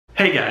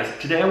Hey guys,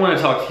 today I want to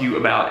talk to you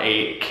about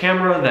a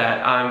camera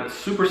that I'm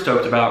super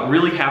stoked about,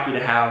 really happy to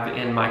have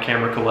in my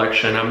camera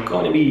collection. I'm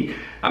going to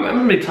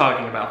be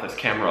talking about this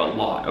camera a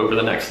lot over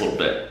the next little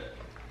bit.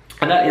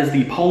 And that is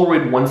the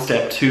Polaroid One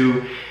Step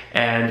 2.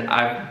 And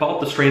I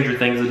bought the Stranger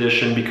Things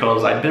edition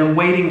because I'd been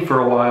waiting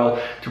for a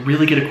while to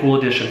really get a cool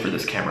edition for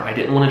this camera. I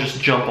didn't want to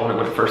just jump on it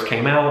when it first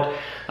came out.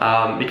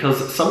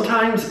 Because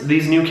sometimes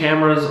these new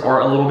cameras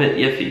are a little bit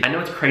iffy. I know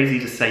it's crazy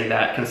to say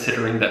that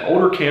considering that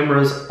older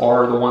cameras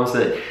are the ones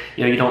that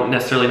you don't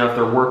necessarily know if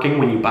they're working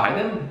when you buy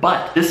them,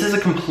 but this is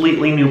a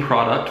completely new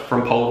product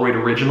from Polaroid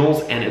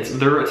Originals, and it's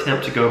their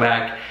attempt to go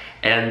back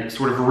and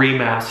sort of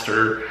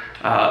remaster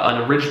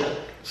an original.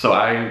 So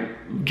I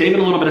gave it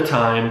a little bit of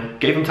time,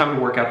 gave them time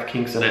to work out the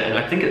kinks in it, and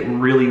I think it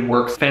really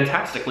works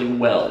fantastically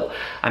well.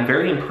 I'm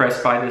very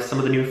impressed by this. Some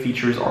of the new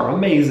features are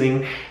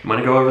amazing. I'm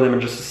gonna go over them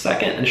in just a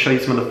second and show you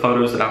some of the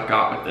photos that I've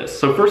got with this.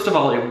 So first of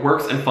all, it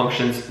works and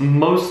functions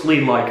mostly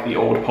like the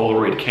old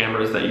Polaroid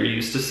cameras that you're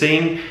used to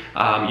seeing.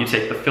 You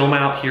take the film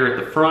out here at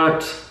the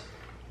front,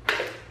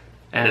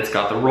 and it's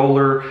got the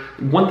roller.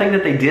 One thing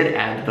that they did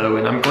add though,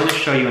 and I'm going to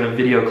show you in a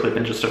video clip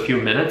in just a few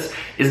minutes,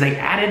 is they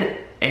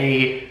added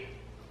a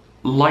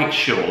light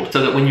shield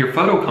so that when your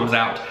photo comes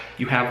out,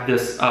 you have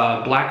this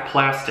black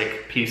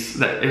plastic piece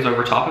that is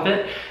over top of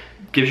it.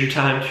 Gives you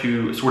time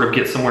to sort of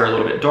get somewhere a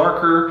little bit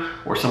darker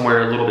or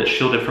somewhere a little bit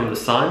shielded from the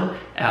sun.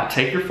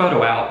 Take your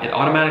photo out, it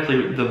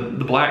automatically,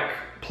 the black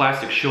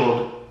plastic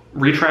shield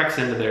retracts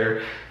into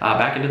there,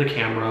 back into the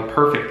camera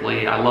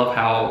perfectly. I love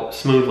how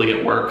smoothly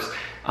it works.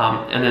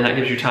 And then that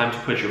gives you time to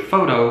put your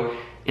photo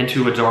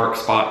into a dark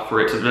spot for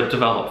it to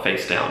develop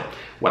face down.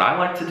 What I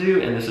like to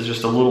do, and this is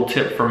just a little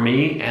tip from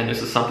me, and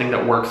this is something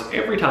that works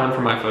every time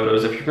for my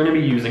photos, if you're gonna be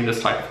using this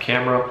type of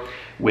camera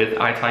with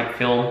I-type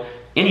film,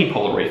 any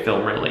Polaroid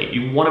film really,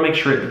 you wanna make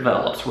sure it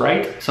develops,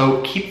 right?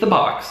 So keep the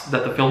box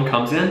that the film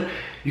comes in,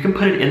 you can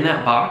put it in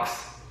that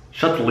box,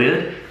 shut the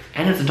lid,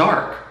 and it's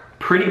dark.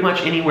 Pretty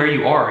much anywhere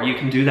you are, you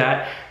can do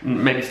that.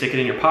 Maybe stick it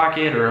in your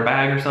pocket or a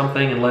bag or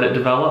something and let it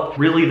develop.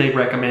 Really, they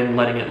recommend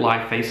letting it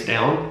lie face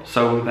down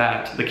so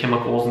that the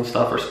chemicals and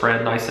stuff are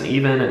spread nice and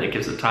even, and it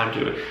gives it time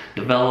to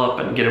develop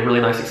and get a really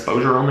nice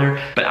exposure on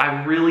there. But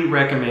I really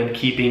recommend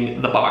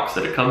keeping the box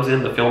that it comes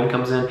in, the film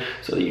comes in,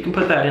 so that you can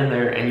put that in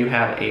there and you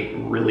have a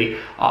really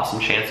awesome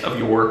chance of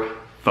your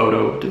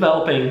photo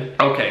developing.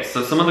 Okay,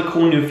 so some of the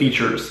cool new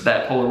features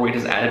that Polaroid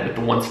has added with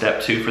the One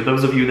Step 2. For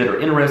those of you that are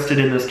interested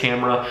in this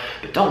camera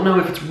but don't know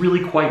if it's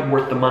really quite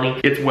worth the money,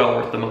 it's well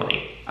worth the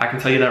money. I can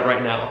tell you that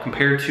right now.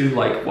 Compared to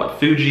like what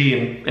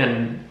Fuji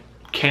and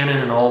Canon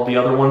and all the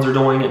other ones are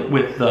doing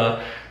with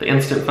the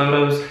instant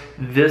photos,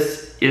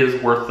 this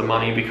is worth the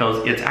money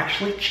because it's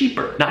actually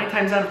cheaper. 9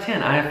 times out of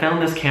 10, I have found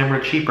this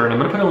camera cheaper, and I'm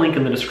gonna put a link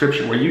in the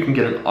description where you can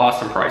get an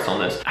awesome price on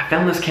this. I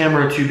found this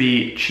camera to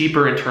be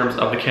cheaper in terms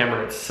of the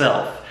camera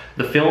itself.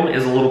 The film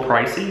is a little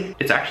pricey.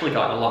 It's actually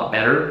gotten a lot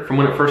better from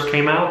when it first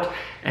came out,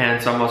 and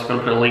so I'm also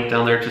gonna put a link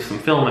down there to some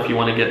film if you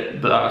wanna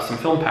get some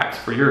film packs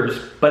for yours.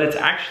 But it's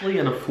actually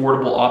an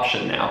affordable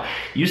option now.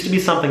 It used to be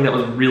something that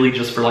was really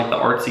just for like the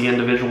artsy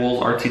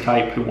individuals, artsy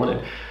type who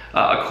wanted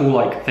a cool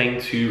like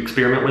thing to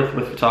experiment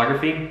with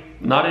photography.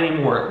 Not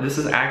anymore. This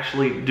is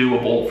actually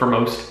doable for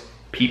most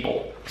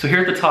people. So here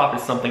at the top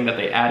is something that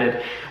they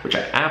added, which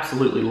I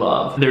absolutely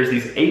love. There's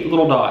these 8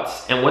 little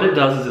dots, and what it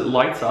does is it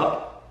lights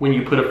up when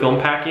you put a film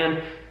pack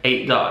in,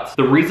 8 dots.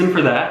 The reason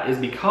for that is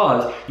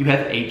because you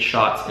have 8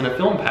 shots in a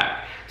film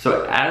pack.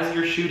 So as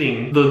you're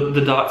shooting,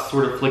 the dots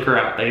sort of flicker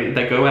out.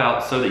 They go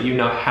out so that you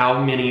know how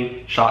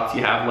many shots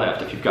you have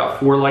left. If you've got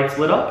 4 lights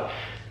lit up,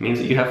 it means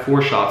that you have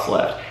 4 shots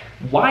left.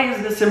 Why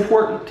is this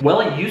important?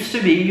 Well, it used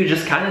to be you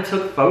just kind of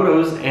took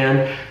photos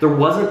and there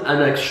wasn't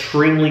an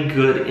extremely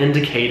good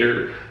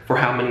indicator for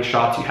how many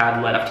shots you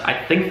had left.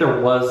 I think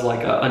there was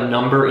like a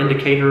number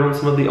indicator on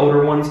some of the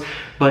older ones,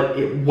 but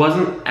it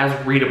wasn't as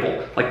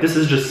readable. Like, this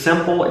is just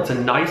simple. It's a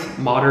nice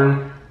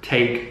modern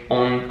take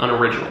on an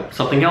original.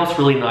 Something else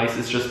really nice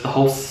is just the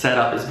whole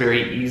setup is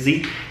very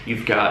easy.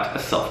 You've got a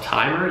self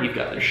timer, you've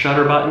got the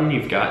shutter button,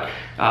 you've got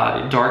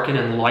darken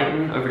and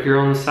lighten over here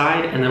on the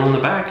side, and then on the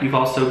back you've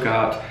also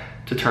got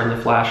to turn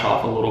the flash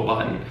off a little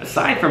button.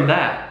 Aside from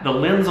that, the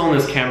lens on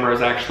this camera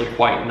is actually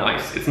quite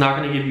nice. It's not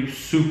gonna give you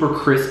super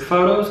crisp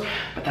photos,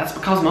 but that's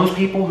because most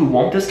people who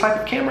want this type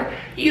of camera,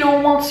 you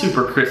don't want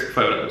super crisp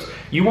photos.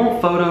 You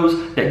want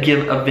photos that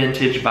give a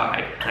vintage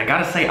vibe. And I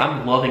gotta say,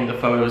 I'm loving the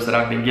photos that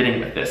I've been getting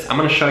with this. I'm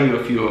gonna show you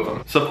a few of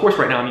them. So of course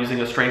right now I'm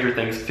using a Stranger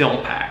Things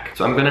film pack.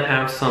 So I'm gonna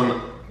have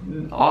some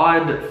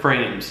odd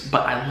frames,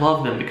 but I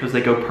love them because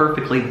they go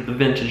perfectly with the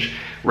vintage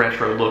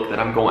retro look that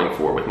I'm going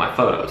for with my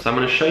photos. So I'm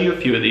going to show you a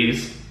few of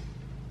these.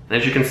 And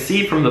as you can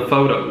see from the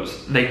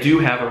photos, they do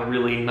have a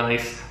really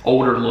nice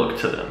older look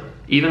to them,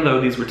 even though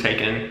these were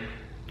taken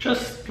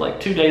just like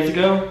 2 days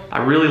ago. I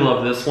really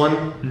love this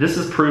one. This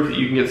is proof that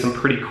you can get some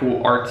pretty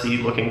cool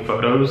artsy looking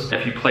photos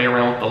if you play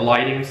around with the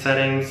lighting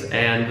settings.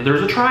 And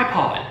there's a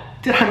tripod.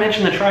 Did I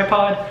mention the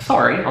tripod?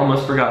 Sorry,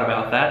 almost forgot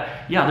about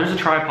that. Yeah, there's a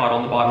tripod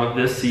on the bottom of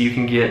this so you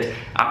can get,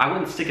 I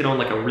wouldn't stick it on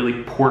like a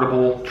really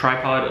portable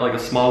tripod, like a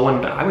small one,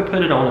 but I would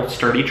put it on a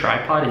sturdy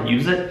tripod and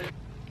use it.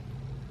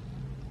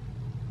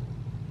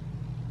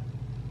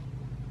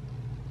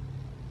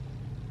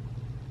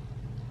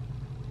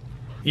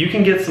 You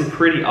can get some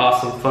pretty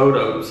awesome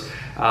photos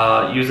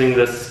using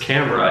this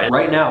camera. And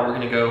right now we're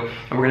gonna go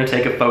and we're gonna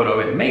take a photo.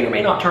 It may or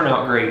may not turn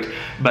out great,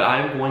 but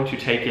I'm going to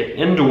take it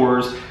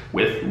indoors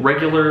with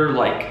regular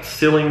like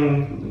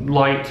ceiling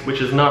light,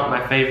 which is not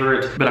my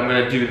favorite, but I'm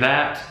gonna do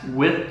that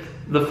with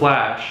the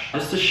flash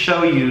just to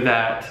show you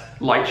that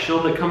light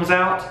shield that comes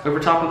out over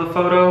top of the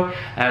photo,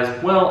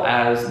 as well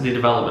as the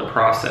development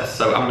process.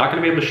 So I'm not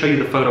gonna be able to show you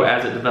the photo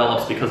as it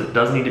develops because it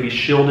does need to be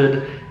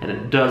shielded and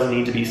it does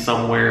need to be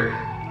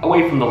somewhere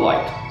away from the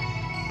light.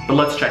 But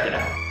let's check it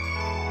out.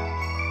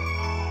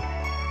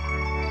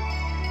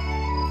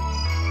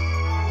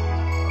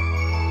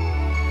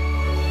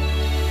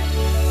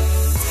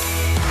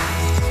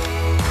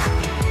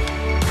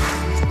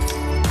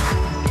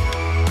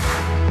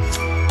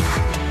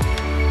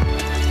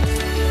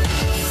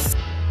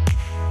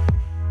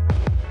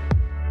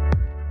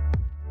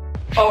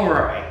 All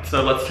right,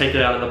 so let's take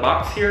it out of the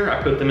box here.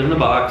 I put them in the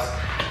box.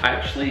 I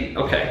actually,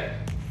 okay,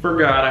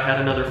 forgot I had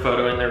another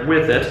photo in there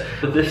with it.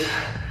 But this,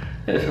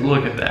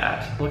 look at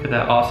that. Look at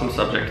that awesome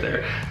subject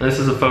there. This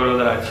is a photo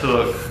that I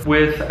took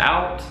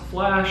without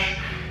flash,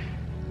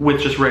 with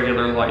just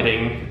regular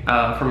lighting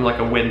from like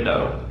a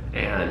window.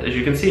 And as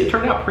you can see, it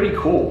turned out pretty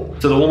cool.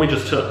 So the one we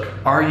just took,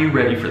 are you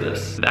ready for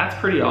this? That's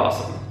pretty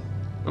awesome.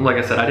 And like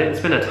I said, I didn't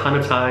spend a ton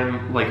of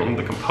time like on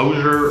the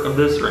composure of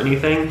this or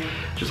anything.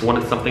 Just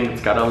wanted something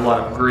that's got a lot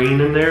of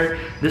green in there.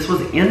 This was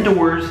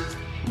indoors,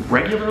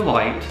 regular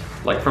light,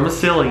 like from a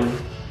ceiling,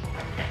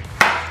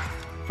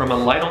 from a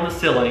light on the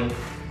ceiling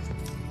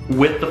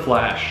with the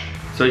flash.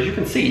 So as you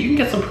can see, you can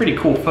get some pretty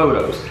cool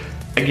photos.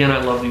 Again,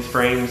 I love these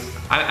frames.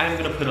 I'm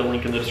gonna put a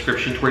link in the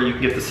description to where you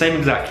can get the same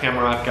exact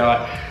camera I've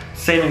got,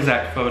 same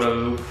exact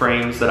photo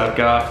frames that I've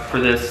got for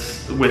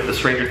this with the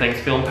Stranger Things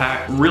film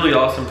pack. Really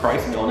awesome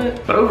pricing on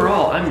it. But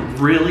overall, I'm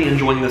really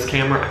enjoying this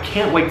camera. I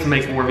can't wait to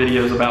make more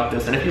videos about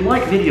this. And if you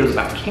like videos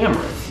about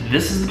cameras,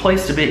 this is the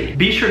place to be.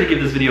 Be sure to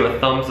give this video a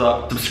thumbs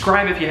up,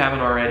 subscribe if you haven't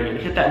already, and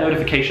hit that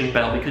notification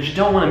bell because you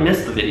don't want to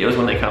miss the videos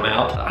when they come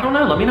out. I don't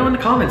know, let me know in the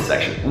comments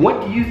section.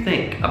 What do you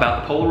think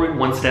about the Polaroid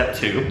One Step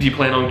 2? Do you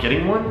plan on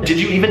getting one? Did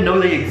you even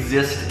know they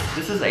existed?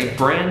 This is a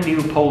brand new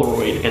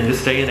Polaroid in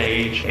this day and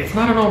age. It's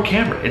not an old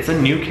camera, it's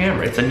a new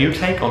camera. It's a new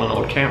take on an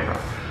old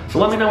camera. So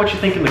let me know what you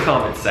think in the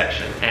comments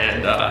section,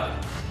 and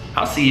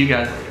I'll see you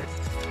guys later.